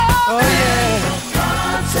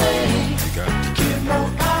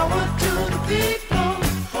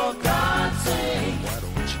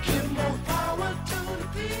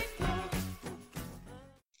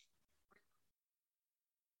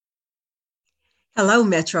Hello,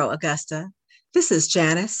 Metro Augusta. This is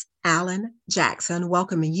Janice Allen Jackson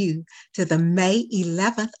welcoming you to the May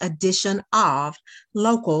 11th edition of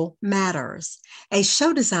Local Matters, a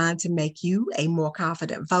show designed to make you a more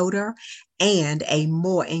confident voter and a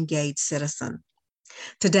more engaged citizen.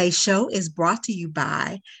 Today's show is brought to you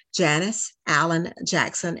by Janice Allen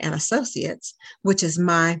Jackson and Associates, which is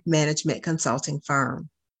my management consulting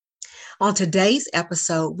firm. On today's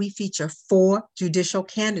episode, we feature 4 judicial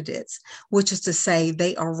candidates, which is to say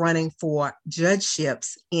they are running for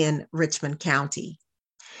judgeships in Richmond County.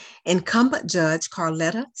 Incumbent Judge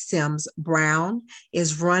Carletta Sims Brown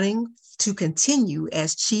is running to continue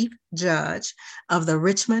as Chief Judge of the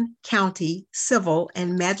Richmond County Civil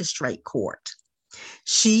and Magistrate Court.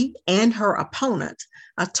 She and her opponent,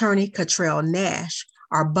 Attorney Katrell Nash,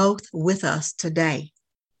 are both with us today.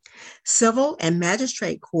 Civil and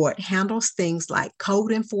Magistrate Court handles things like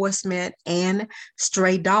code enforcement and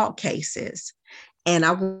stray dog cases. And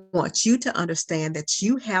I want you to understand that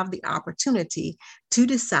you have the opportunity to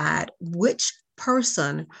decide which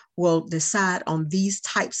person will decide on these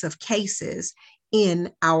types of cases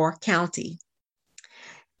in our county.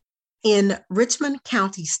 In Richmond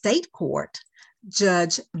County State Court,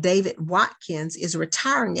 Judge David Watkins is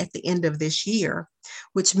retiring at the end of this year,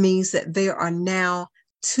 which means that there are now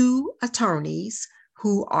 2 attorneys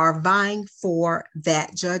who are vying for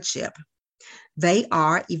that judgeship. They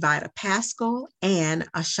are Evita Paschall and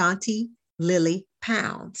Ashanti Lilley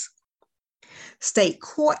Pounds. State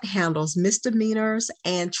court handles misdemeanors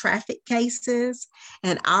and traffic cases,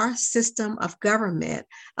 and our system of government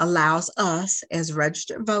allows us as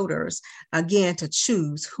registered voters, again, to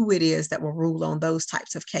choose who it is that will rule on those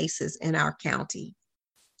types of cases in our county.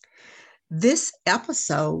 This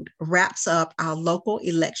episode wraps up our local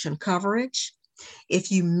election coverage. If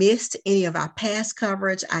you missed any of our past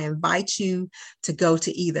coverage, I invite you to go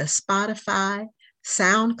to either Spotify,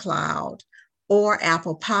 SoundCloud, or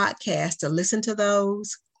Apple Podcasts to listen to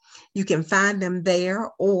those. You can find them there,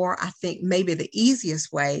 or I think maybe the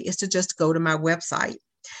easiest way is to just go to my website,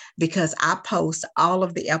 because I post all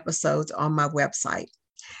of the episodes on my website.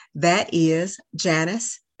 That is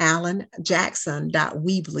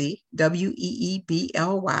JaniceAllenJackson.weebly,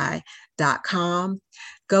 weebly.com.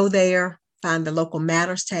 Go there, find the Local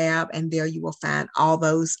Matters tab, and there you will find all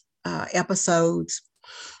those episodes.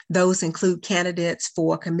 Those include candidates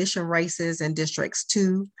for commission races in districts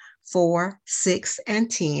 2, 4, 6, and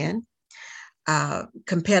 10,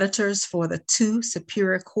 competitors for the 2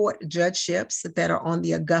 Superior Court judgeships that are on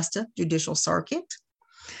the Augusta Judicial Circuit,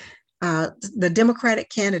 the Democratic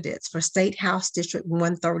candidates for State House District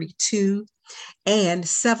 132, and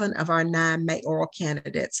 7 of our 9 mayoral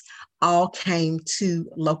candidates all came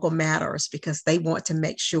to Local Matters because they want to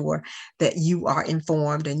make sure that you are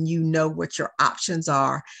informed and you know what your options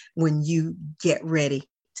are when you get ready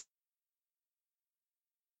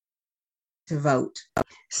to vote.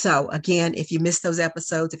 So again, if you missed those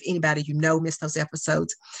episodes, if anybody you know missed those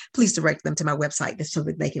episodes, please direct them to my website so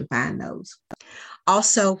that they can find those.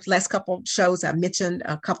 Also, last couple of shows, I mentioned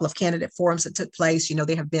a couple of candidate forums that took place. You know,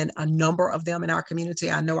 there have been a number of them in our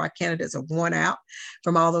community. I know our candidates are worn out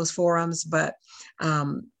from all those forums, but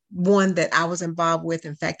one that I was involved with,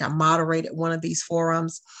 in fact, I moderated one of these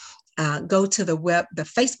forums. Go to the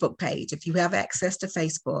Facebook page, if you have access to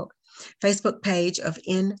Facebook page of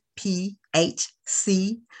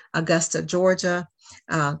NPHC, Augusta, Georgia.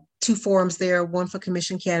 2 forums there, one for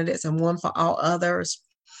commission candidates and one for all others.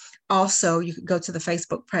 Also, you could go to the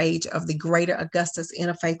Facebook page of the Greater Augusta's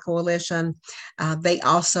Interfaith Coalition. They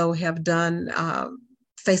also have done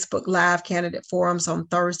Facebook Live candidate forums on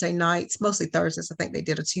Thursday nights, mostly Thursdays. I think they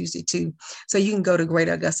did a Tuesday too. So you can go to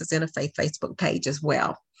Greater Augusta's Interfaith Facebook page as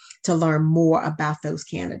well to learn more about those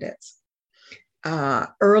candidates.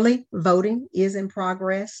 Early voting is in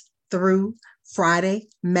progress through Friday,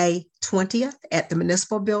 May 20th at the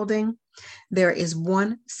Municipal Building. There is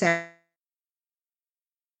one Saturday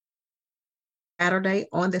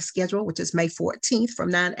on the schedule, which is May 14th from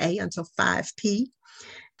 9 a until 5 p.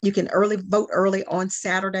 You can vote early on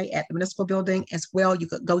Saturday at the Municipal Building as well. You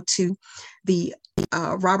could go to the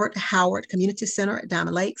Robert Howard Community Center at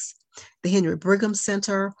Diamond Lakes, the Henry Brigham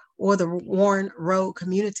Center, or the Warren Road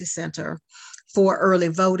Community Center for early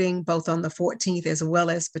voting, both on the 14th as well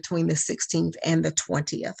as between the 16th and the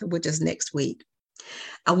 20th, which is next week.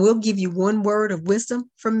 I will give you one word of wisdom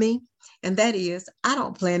from me, and that is I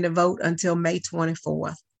don't plan to vote until May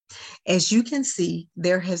 24th. As you can see,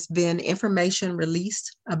 there has been information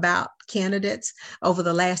released about candidates over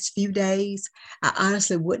the last few days. I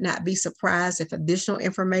honestly would not be surprised if additional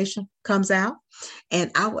information comes out.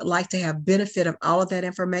 And I would like to have benefit of all of that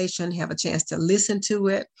information, have a chance to listen to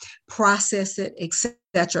it, process it,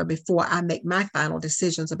 etc., before I make my final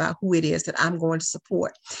decisions about who it is that I'm going to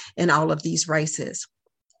support in all of these races.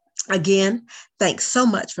 Again, thanks so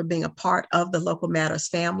much for being a part of the Local Matters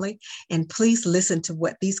family, and please listen to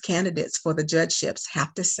what these candidates for the judgeships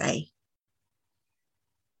have to say.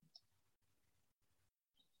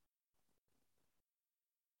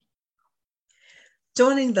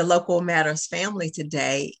 Joining the Local Matters family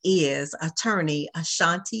today is Attorney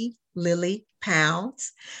Ashanti Lilley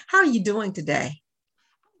Pounds. How are you doing today?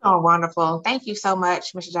 Oh, wonderful. Thank you so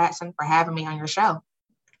much, Mr. Jackson, for having me on your show.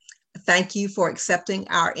 Thank you for accepting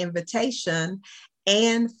our invitation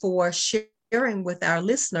and for sharing with our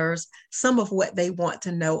listeners some of what they want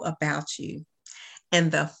to know about you. And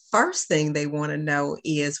the first thing they want to know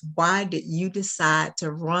is, why did you decide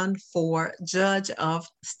to run for judge of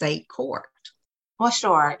state court? Well,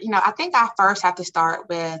 sure. I think I first have to start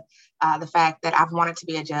with the fact that I've wanted to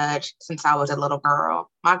be a judge since I was a little girl.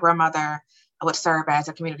 My grandmother would serve as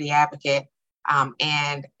a community advocate.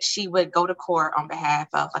 And she would go to court on behalf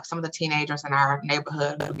of some of the teenagers in our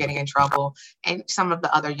neighborhood who were getting in trouble, and some of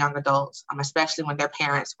the other young adults, especially when their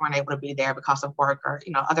parents weren't able to be there because of work or,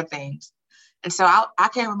 other things. And so I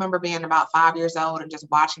can remember being about 5 years old and just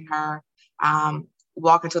watching her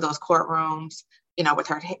walk into those courtrooms, with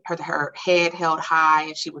her head held high,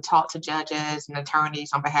 and she would talk to judges and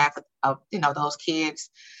attorneys on behalf of those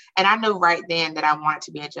kids. And I knew right then that I wanted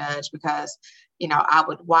to be a judge because I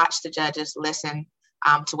would watch the judges listen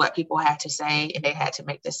to what people had to say, and they had to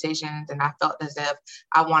make decisions. And I felt as if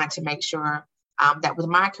I wanted to make sure that with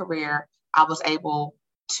my career, I was able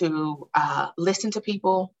to listen to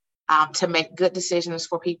people, to make good decisions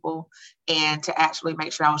for people, and to actually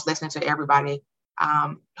make sure I was listening to everybody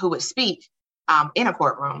who would speak in a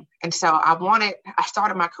courtroom. And so I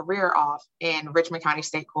started my career off in Richmond County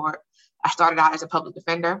State Court. I started out as a public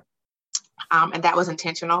defender. And that was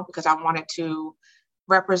intentional because I wanted to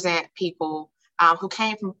represent people who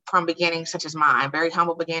came from beginnings such as mine, very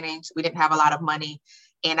humble beginnings. We didn't have a lot of money.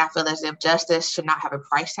 And I feel as if justice should not have a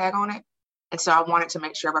price tag on it. And so I wanted to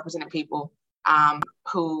make sure I represented people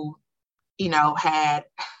who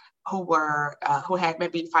had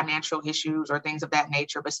maybe financial issues or things of that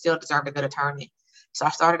nature, but still deserved a good attorney. So I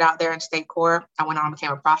started out there in state court. I went on and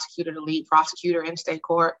became a prosecutor, the lead prosecutor in state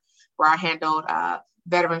court, where I handled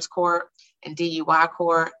Veterans Court and DUI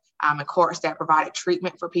court, and courts that provided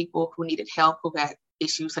treatment for people who needed help, who had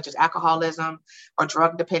issues such as alcoholism or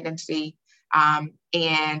drug dependency.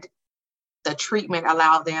 And the treatment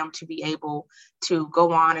allowed them to be able to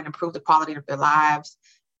go on and improve the quality of their lives.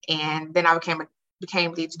 And then I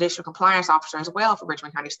became the judicial compliance officer as well for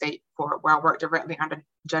Richmond County State Court, where I work directly under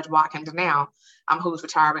Judge Watkins now, who's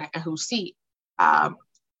retiring and whose seat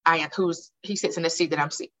he sits in the seat that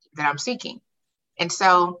I'm seeking. And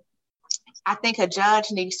so I think a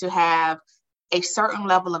judge needs to have a certain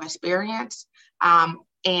level of experience,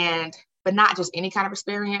 but not just any kind of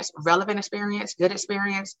experience, relevant experience, good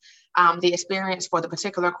experience, the experience for the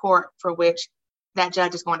particular court for which that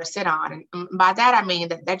judge is going to sit on. And by that, I mean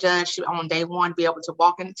that judge should on day one be able to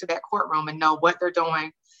walk into that courtroom and know what they're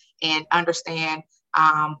doing and understand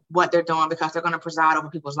what they're doing, because they're going to preside over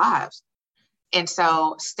people's lives. And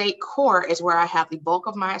so state court is where I have the bulk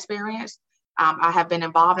of my experience. I have been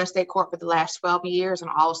involved in state court for the last 12 years on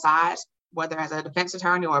all sides, whether as a defense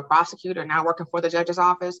attorney or a prosecutor, now working for the judge's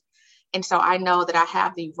office. And so I know that I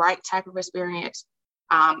have the right type of experience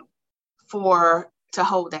to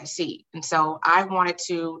hold that seat. And so I wanted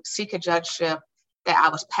to seek a judgeship that I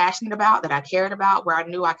was passionate about, that I cared about, where I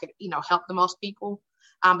knew I could, help the most people,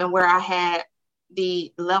 and where I had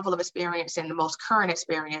the level of experience and the most current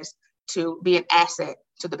experience to be an asset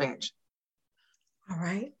to the bench. All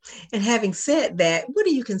right. And having said that, what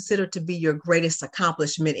do you consider to be your greatest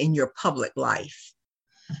accomplishment in your public life?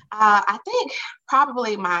 I think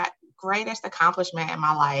probably my greatest accomplishment in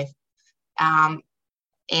my life,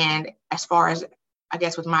 and as far as, I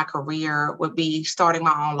guess, with my career, would be starting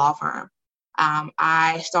my own law firm.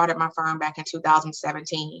 I started my firm back in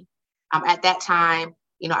 2017. At that time,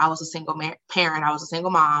 I was a single parent. I was a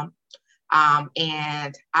single mom.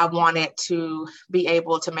 And I wanted to be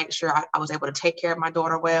able to make sure I was able to take care of my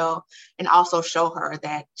daughter well, and also show her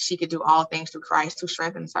that she could do all things through Christ who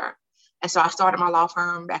strengthens her. And so I started my law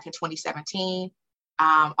firm back in 2017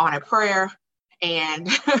 on a prayer and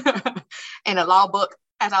in a law book,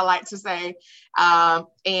 as I like to say.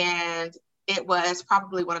 And it was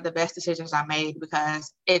probably one of the best decisions I made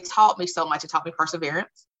because it taught me so much. It taught me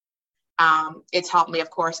perseverance. It taught me, of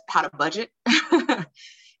course, how to budget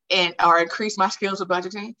or increase my skills with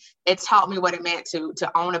budgeting. It taught me what it meant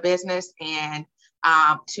to own a business and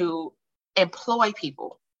to employ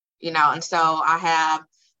people, And so I have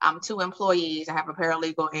 2 employees. I have a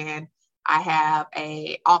paralegal and I have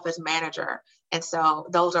a office manager. And so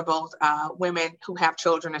those are both women who have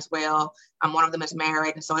children as well. One of them is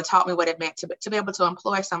married. And so it taught me what it meant to be able to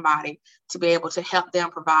employ somebody, to be able to help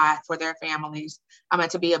them provide for their families, and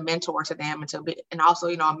to be a mentor to them and also,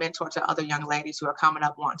 a mentor to other young ladies who are coming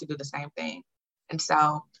up wanting to do the same thing. And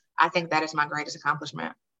so I think that is my greatest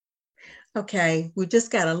accomplishment. Okay, we just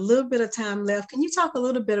got a little bit of time left. Can you talk a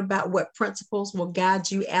little bit about what principles will guide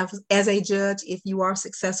you as a judge if you are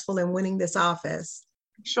successful in winning this office?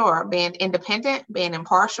 Sure. Being independent, being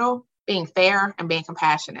impartial, being fair, and being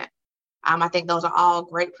compassionate. I think those are all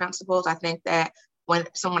great principles. I think that when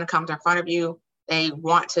someone comes in front of you, they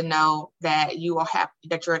want to know that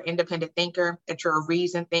that you're an independent thinker, that you're a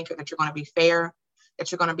reasoned thinker, that you're going to be fair,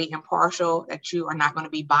 that you're going to be impartial, that you are not going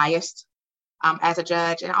to be biased as a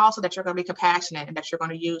judge, and also that you're going to be compassionate and that you're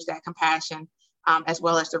going to use that compassion as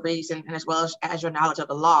well as the reason and as well as your knowledge of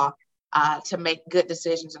the law to make good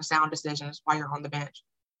decisions and sound decisions while you're on the bench.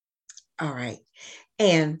 All right.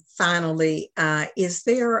 And finally, is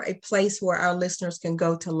there a place where our listeners can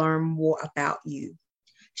go to learn more about you?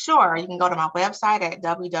 Sure. You can go to my website at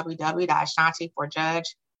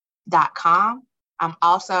www.ashantiforjudge.com.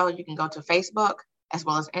 Also, you can go to Facebook as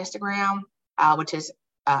well as Instagram, which is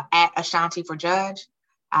at Ashanti for Judge.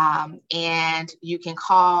 And you can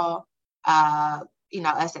call us at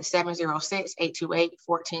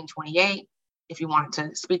 706-828-1428. If you want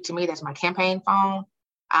to speak to me, that's my campaign phone.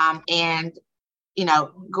 And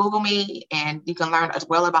Google me, and you can learn as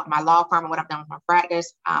well about my law firm and what I've done with my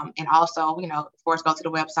practice. And also, of course, go to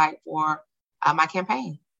the website for my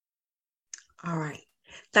campaign. All right.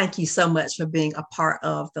 Thank you so much for being a part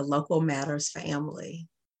of the Local Matters family.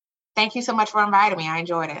 Thank you so much for inviting me. I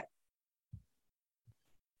enjoyed it.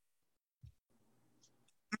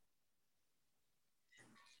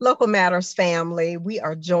 Local Matters family, we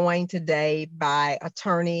are joined today by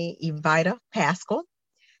Attorney Evita Paschall.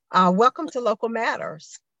 Welcome to Local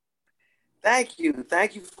Matters. Thank you.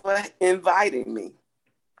 Thank you for inviting me.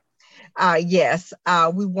 Yes,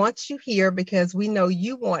 we want you here because we know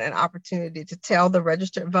you want an opportunity to tell the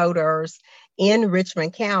registered voters in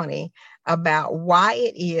Richmond County about why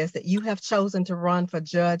it is that you have chosen to run for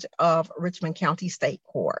judge of Richmond County State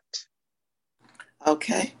Court.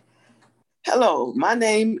 Okay. Hello, my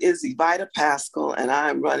name is Evita Paschall, and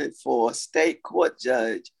I'm running for State Court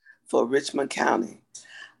Judge for Richmond County.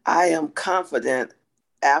 I am confident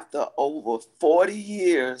after over 40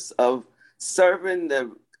 years of serving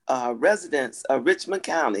the residents of Richmond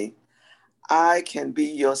County, I can be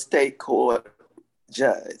your state court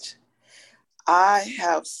judge. I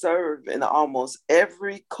have served in almost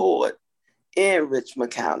every court in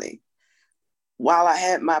Richmond County. While I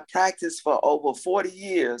had my practice for over 40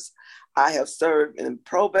 years, I have served in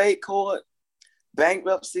probate court,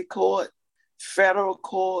 bankruptcy court, federal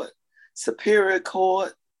court, superior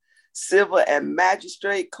court, civil and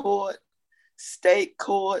magistrate court, state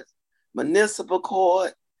court, municipal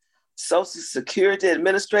court, Social Security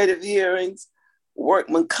administrative hearings,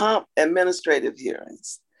 workman comp administrative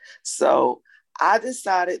hearings. So I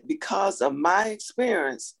decided because of my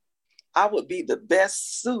experience, I would be the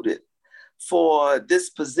best suited for this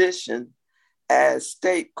position as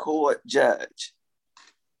state court judge.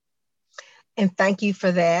 And thank you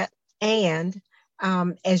for that. And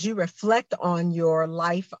as you reflect on your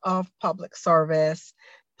life of public service,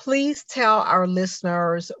 please tell our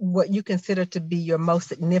listeners what you consider to be your most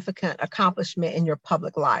significant accomplishment in your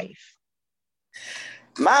public life.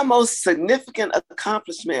 My most significant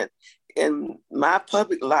accomplishment in my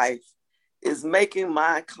public life is making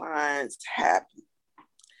my clients happy.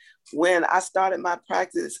 When I started my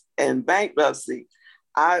practice in bankruptcy,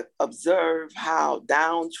 I observed how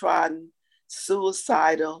downtrodden,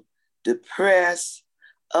 suicidal, depressed,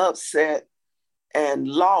 upset, and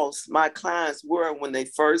lost my clients were when they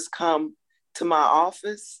first come to my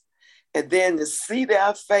office. And then to see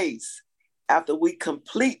their face after we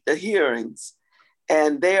complete the hearings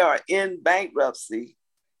and they are in bankruptcy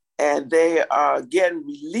and they are getting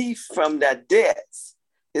relief from their debts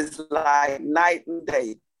is like night and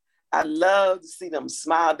day. I love to see them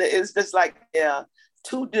smile. It's just like they're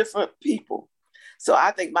two different people. So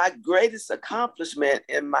I think my greatest accomplishment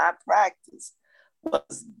in my practice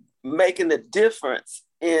was making a difference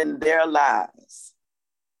in their lives.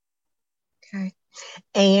 Okay.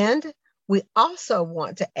 And we also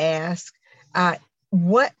want to ask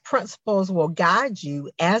What principles will guide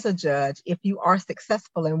you as a judge if you are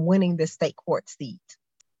successful in winning the state court seat?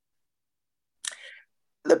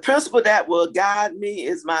 The principle that will guide me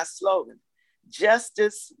is my slogan,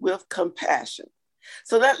 justice with compassion.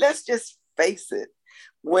 So let's just face it.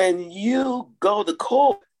 When you go to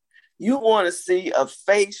court, you want to see a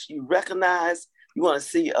face you recognize. You want to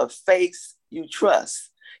see a face you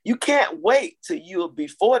trust. You can't wait till you're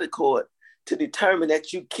before the court to determine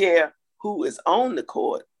that you care who is on the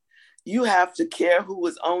court. You have to care who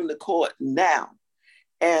is on the court now.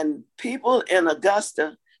 And people in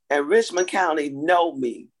Augusta and Richmond County know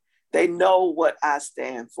me. They know what I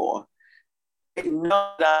stand for. They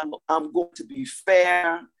know that I'm going to be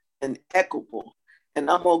fair and equitable, and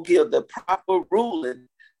I'm going to give the proper ruling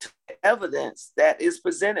to the evidence that is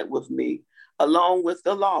presented with me along with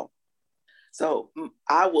the law. So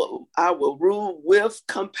I will rule with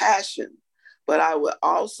compassion, but I will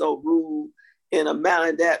also rule in a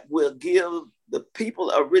manner that will give the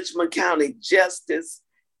people of Richmond County justice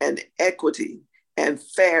and equity and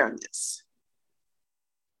fairness.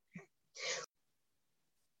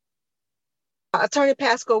 Attorney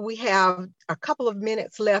Paschall, we have a couple of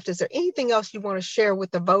minutes left. Is there anything else you want to share with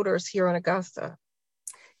the voters here in Augusta?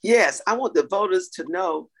 Yes, I want the voters to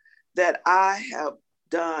know that I have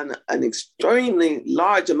done an extremely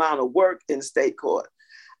large amount of work in state court.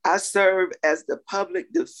 I serve as the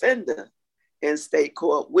public defender in state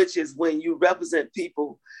court, which is when you represent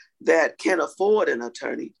people that can afford an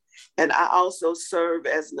attorney. And I also serve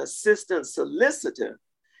as an assistant solicitor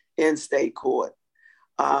in state court.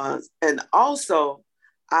 And also,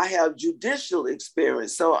 I have judicial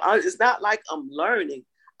experience. So it's not like I'm learning.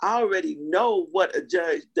 I already know what a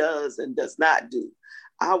judge does and does not do.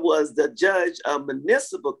 I was the judge of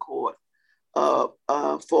municipal court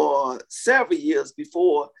for several years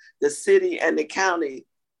before the city and the county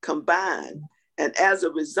combined. And as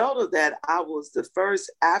a result of that, I was the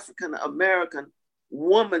first African-American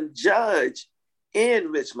woman judge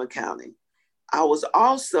in Richmond County. I was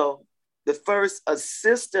also the first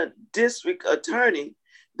assistant district attorney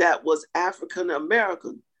that was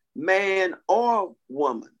African-American, man or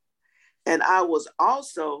woman. And I was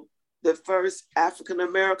also the first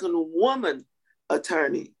African-American woman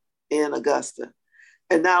attorney in Augusta.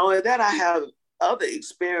 And not only that, I have other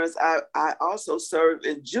experience. I also served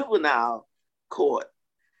in juvenile court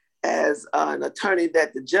as an attorney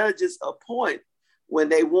that the judges appoint when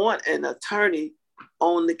they want an attorney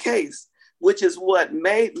on the case, which is what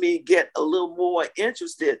made me get a little more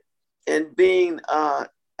interested in being a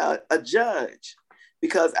judge,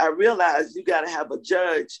 because I realized you got to have a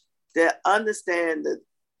judge that understands the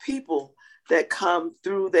people that come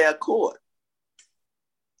through their court.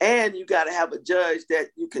 And you got to have a judge that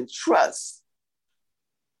you can trust.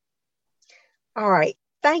 All right.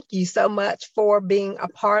 Thank you so much for being a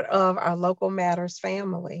part of our Local Matters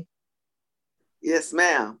family. Yes,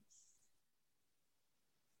 ma'am.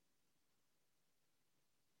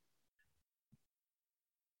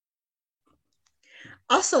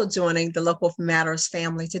 Also joining the Local Matters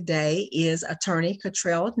family today is Attorney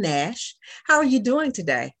Katrell Nash. How are you doing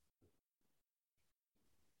today?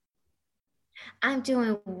 I'm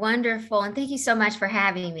doing wonderful, and thank you so much for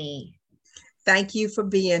having me. Thank you for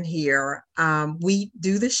being here. We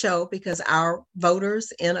do the show because our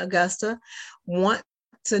voters in Augusta want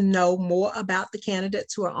to know more about the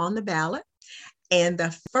candidates who are on the ballot. And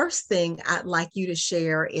the first thing I'd like you to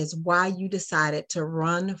share is why you decided to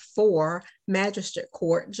run for Magistrate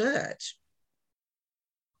Court Judge.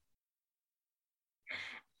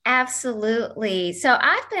 Absolutely. So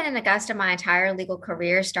I've been in Augusta my entire legal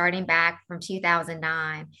career, starting back from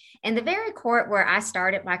 2009. And the very court where I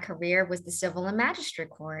started my career was the Civil and Magistrate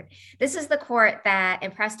Court. This is the court that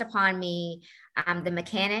impressed upon me the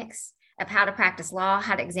mechanics of how to practice law,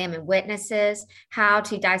 how to examine witnesses, how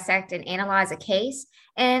to dissect and analyze a case,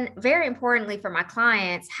 and very importantly for my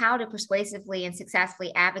clients, how to persuasively and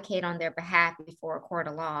successfully advocate on their behalf before a court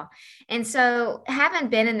of law. And so having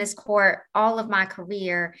been in this court all of my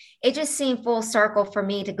career, it just seemed full circle for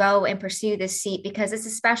me to go and pursue this seat because it's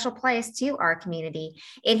a special place to our community.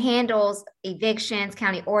 It handles evictions,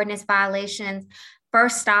 county ordinance violations,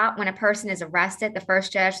 first stop when a person is arrested, the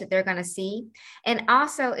first judge that they're going to see. And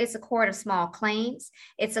also it's a court of small claims.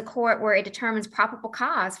 It's a court where it determines probable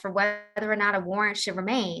cause for whether or not a warrant should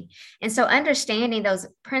remain. And so understanding those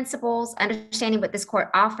principles, understanding what this court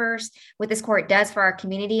offers, what this court does for our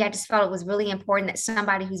community, I just felt it was really important that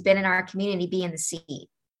somebody who's been in our community be in the seat.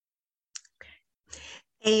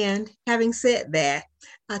 And having said that,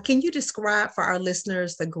 can you describe for our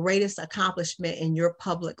listeners the greatest accomplishment in your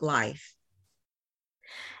public life?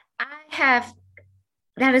 I have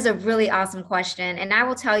That is a really awesome question. And I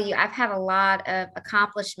will tell you, I've had a lot of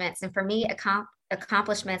accomplishments. And for me,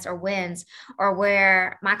 accomplishments or wins or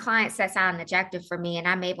where my client sets out an objective for me and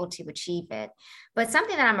I'm able to achieve it. But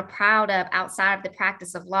something that I'm proud of outside of the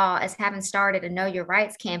practice of law is having started a Know Your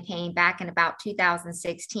Rights campaign back in about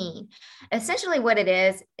 2016. Essentially what it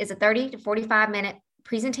is a 30 to 45 minute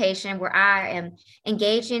presentation where I am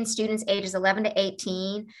engaging students ages 11 to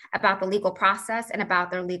 18 about the legal process and about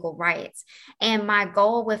their legal rights. And my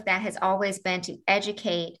goal with that has always been to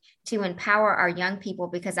educate, to empower our young people,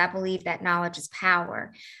 because I believe that knowledge is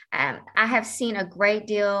power. I have seen a great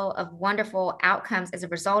deal of wonderful outcomes as a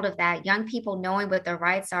result of that. Young people knowing what their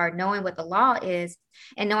rights are, knowing what the law is,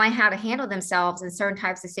 and knowing how to handle themselves in certain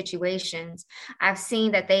types of situations. I've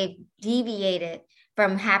seen that they've deviated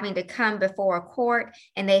from having to come before a court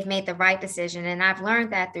and they've made the right decision. And I've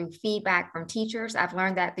learned that through feedback from teachers. I've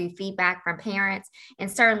learned that through feedback from parents and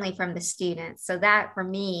certainly from the students. So that for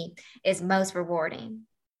me is most rewarding.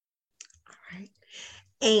 All right.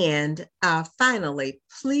 And finally,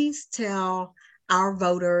 please tell our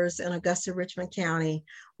voters in Augusta, Richmond County,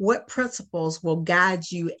 what principles will guide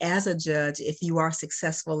you as a judge if you are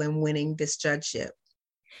successful in winning this judgeship?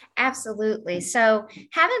 Absolutely. So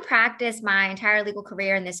having practiced my entire legal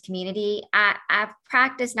career in this community, I've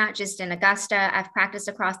practiced not just in Augusta, I've practiced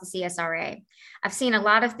across the CSRA. I've seen a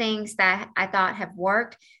lot of things that I thought have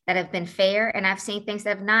worked, that have been fair, and I've seen things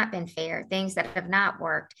that have not been fair, things that have not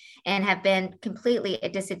worked and have been completely a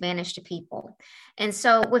disadvantage to people. And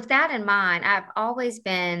so with that in mind, I've always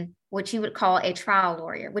been what you would call a trial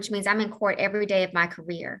lawyer, which means I'm in court every day of my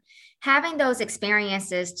career. Having those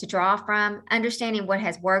experiences to draw from, understanding what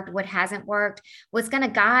has worked, what hasn't worked, what's going to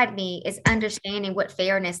guide me is understanding what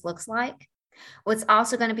fairness looks like. What's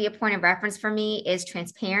also going to be a point of reference for me is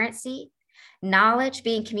transparency, knowledge,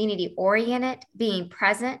 being community oriented, being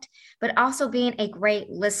present, but also being a great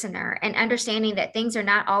listener and understanding that things are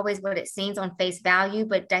not always what it seems on face value,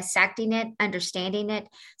 but dissecting it, understanding it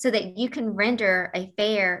so that you can render a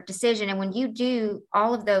fair decision. And when you do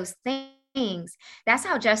all of those things, that's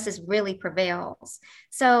how justice really prevails.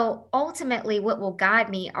 So ultimately, what will guide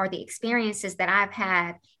me are the experiences that I've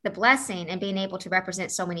had, the blessing and being able to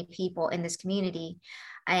represent so many people in this community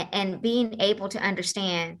and being able to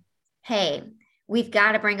understand, hey, we've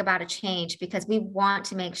got to bring about a change because we want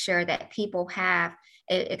to make sure that people have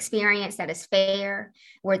an experience that is fair,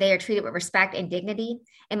 where they are treated with respect and dignity,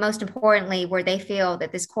 and most importantly, where they feel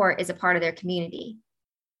that this court is a part of their community.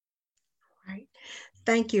 Right.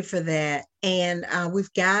 Thank you for that. And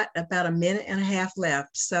we've got about a minute and a half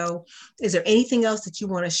left. So is there anything else that you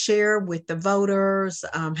want to share with the voters?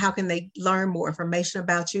 How can they learn more information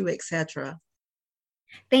about you, et cetera?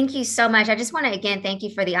 Thank you so much. I just want to, again, thank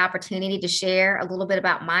you for the opportunity to share a little bit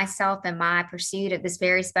about myself and my pursuit of this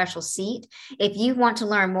very special seat. If you want to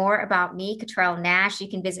learn more about me, Katrell Nash, you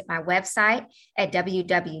can visit my website at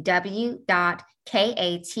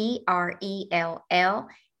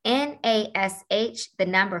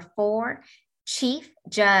www.katrellnash4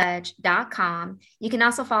 chiefjudge.com. You can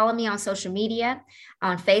also follow me on social media.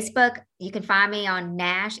 On Facebook, you can find me on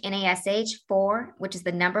Nash, NASH4, which is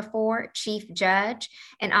the number 4, Chief Judge,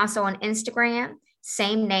 and also on Instagram,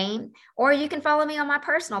 same name. Or you can follow me on my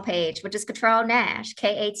personal page, which is Katrell Nash,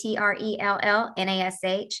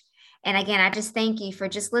 KATRELLNASH. And again, I just thank you for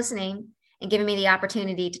just listening and giving me the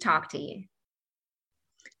opportunity to talk to you.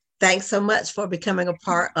 Thanks so much for becoming a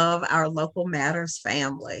part of our Local Matters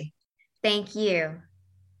family. Thank you.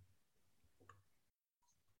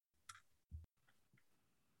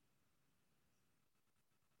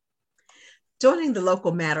 Joining the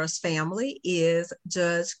Local Matters family is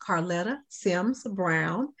Judge Carletta Sims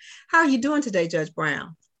Brown. How are you doing today, Judge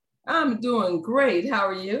Brown? I'm doing great. How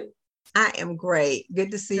are you? I am great.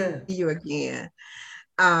 Good to see you again.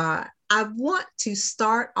 I want to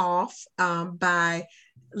start off by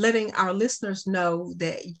letting our listeners know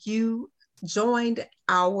that you joined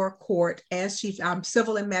our court as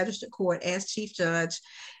Civil and Magistrate Court as Chief Judge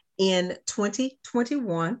in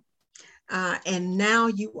 2021. And now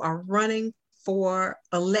you are running for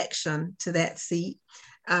election to that seat.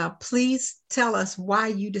 Please tell us why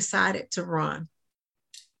you decided to run.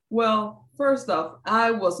 Well, first off, I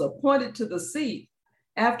was appointed to the seat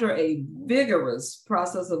after a vigorous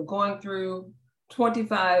process of going through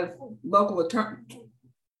 25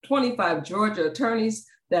 Georgia attorneys.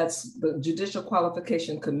 That's the Judicial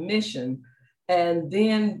Qualification Commission, and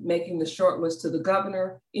then making the shortlist to the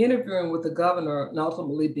governor, interviewing with the governor, and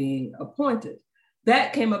ultimately being appointed.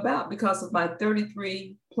 That came about because of my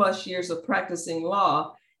 33 plus years of practicing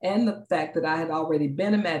law and the fact that I had already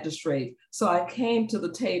been a magistrate. So I came to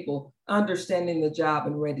the table understanding the job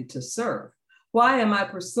and ready to serve. Why am I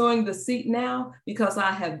pursuing the seat now? Because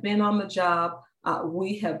I have been on the job.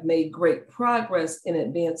 We have made great progress in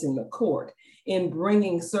advancing the court, in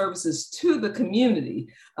bringing services to the community.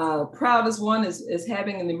 Proudest one is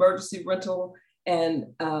having an emergency rental and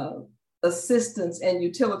assistance and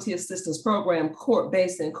utility assistance program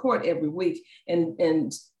court-based in court every week,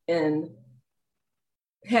 and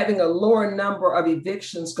having a lower number of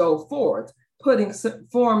evictions go forth, putting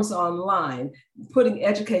forms online, putting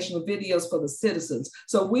educational videos for the citizens.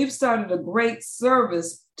 So we've started a great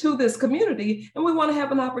service to this community, and we want to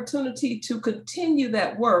have an opportunity to continue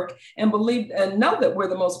that work and believe and know that we're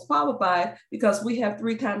the most qualified because we have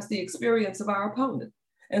 3 times the experience of our opponent.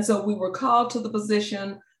 And so we were called to the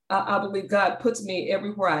position. I believe God puts me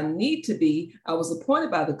everywhere I need to be. I was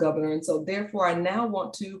appointed by the governor, and so therefore I now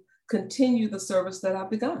want to continue the service that I've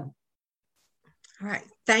begun. All right,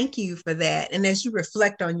 thank you for that. And as you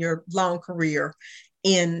reflect on your long career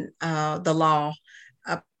in the law,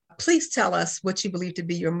 please tell us what you believe to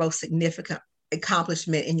be your most significant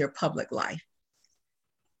accomplishment in your public life.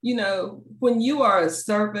 You know, when you are a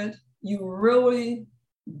servant, you really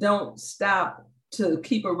don't stop to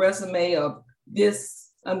keep a resume of this,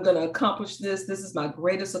 I'm going to accomplish this. This is my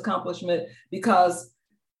greatest accomplishment, because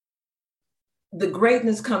the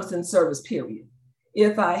greatness comes in service, period.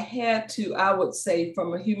 If I had to, I would say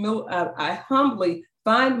from a I humbly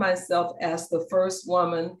find myself as the first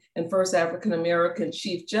woman and first African-American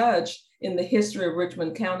chief judge in the history of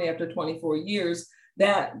Richmond County after 24 years.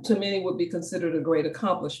 That to many would be considered a great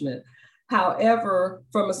accomplishment. However,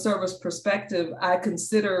 from a service perspective, I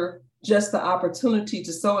consider just the opportunity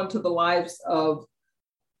to sow into the lives of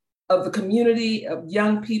the community, of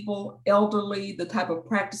young people, elderly, the type of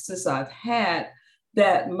practices I've had,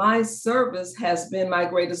 that my service has been my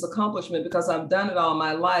greatest accomplishment, because I've done it all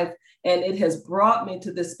my life. And it has brought me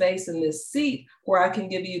to this space in this seat where I can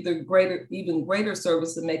give even greater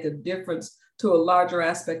service and make a difference to a larger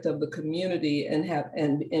aspect of the community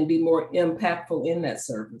and be more impactful in that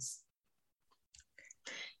service.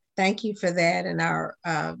 Thank you for that. And our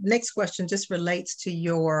next question just relates to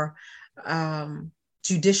your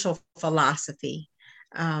judicial philosophy.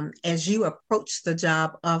 As you approach the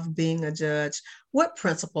job of being a judge, what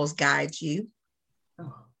principles guide you?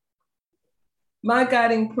 My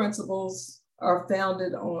guiding principles are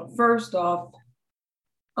founded on, first off,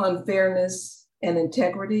 on fairness and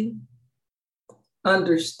integrity,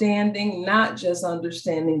 understanding, not just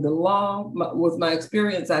understanding the law. With my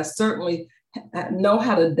experience, I certainly know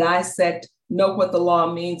how to dissect, know what the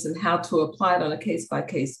law means and how to apply it on a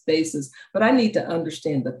case-by-case basis, but I need to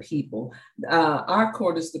understand the people. Our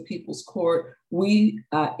court is the people's court. We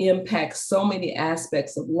impact so many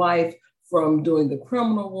aspects of life, from doing the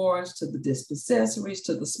criminal warrants to the dispossessories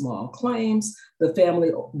to the small claims,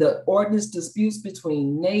 the ordinance disputes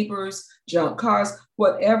between neighbors, junk cars,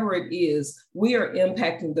 whatever it is, we are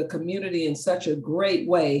impacting the community in such a great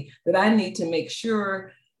way that I need to make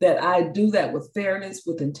sure that I do that with fairness,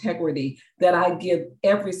 with integrity, that I give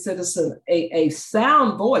every citizen a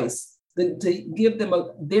sound voice, to give them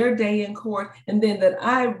their day in court, and then that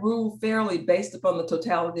I rule fairly based upon the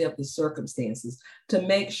totality of the circumstances, to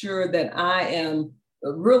make sure that I am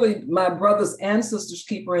really my brothers and sisters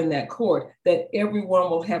keeper in that court, that everyone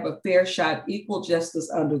will have a fair shot, equal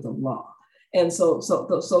justice under the law. And so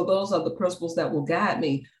those are the principles that will guide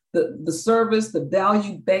me. The service, the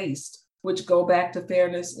value-based, which go back to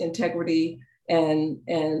fairness, integrity, and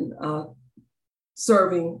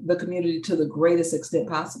serving the community to the greatest extent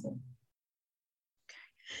possible.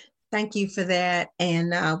 Thank you for that.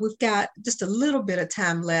 And we've got just a little bit of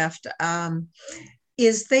time left.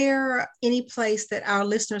 Is there any place that our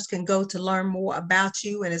listeners can go to learn more about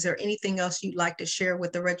you? And is there anything else you'd like to share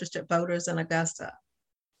with the registered voters in Augusta?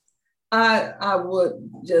 I would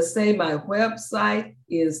just say my website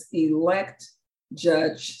is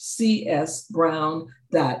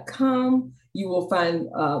electjudgecsbrown.com. You will find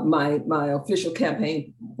my official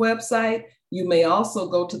campaign website. You may also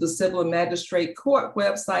go to the Civil and Magistrate Court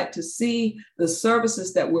website to see the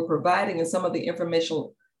services that we're providing and some of the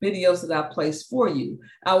informational videos that I've placed for you.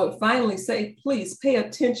 I would finally say, please pay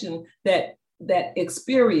attention that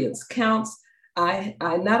experience counts. I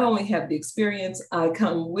not only have the experience, I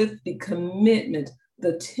come with the commitment,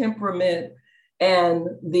 the temperament, and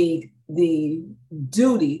the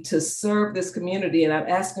duty to serve this community. And I'm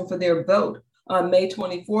asking for their vote on May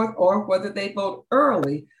 24th, or whether they vote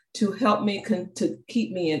early, to help me to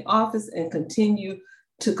keep me in office and continue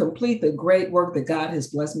to complete the great work that God has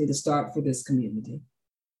blessed me to start for this community.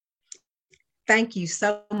 Thank you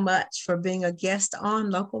so much for being a guest on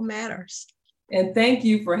Local Matters. And thank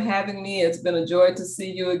you for having me. It's been a joy to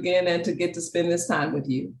see you again and to get to spend this time with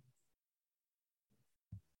you.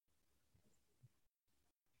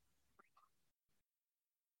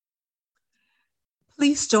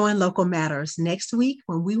 Please join Local Matters next week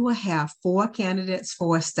when we will have 4 candidates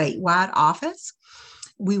for a statewide office.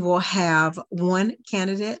 We will have 1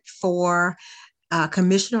 candidate for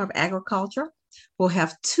Commissioner of Agriculture. We'll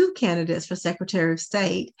have 2 candidates for Secretary of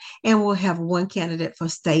State, and we'll have 1 candidate for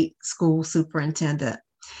State School Superintendent.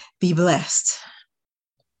 Be blessed.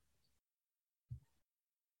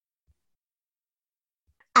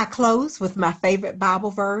 I close with my favorite Bible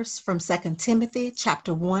verse from 2 Timothy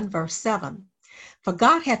chapter 1, verse 7. For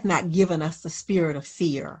God hath not given us the spirit of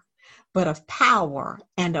fear, but of power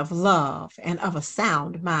and of love and of a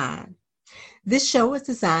sound mind. This show is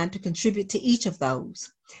designed to contribute to each of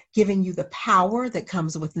those, giving you the power that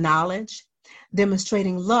comes with knowledge,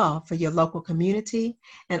 demonstrating love for your local community,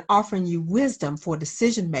 and offering you wisdom for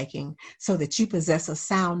decision-making so that you possess a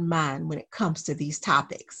sound mind when it comes to these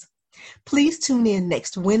topics. Please tune in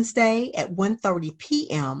next Wednesday at 1:30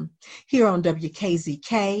 p.m. here on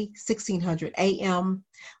WKZK 1600 AM,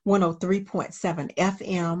 103.7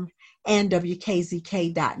 FM, and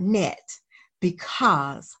WKZK.net,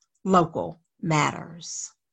 because local matters.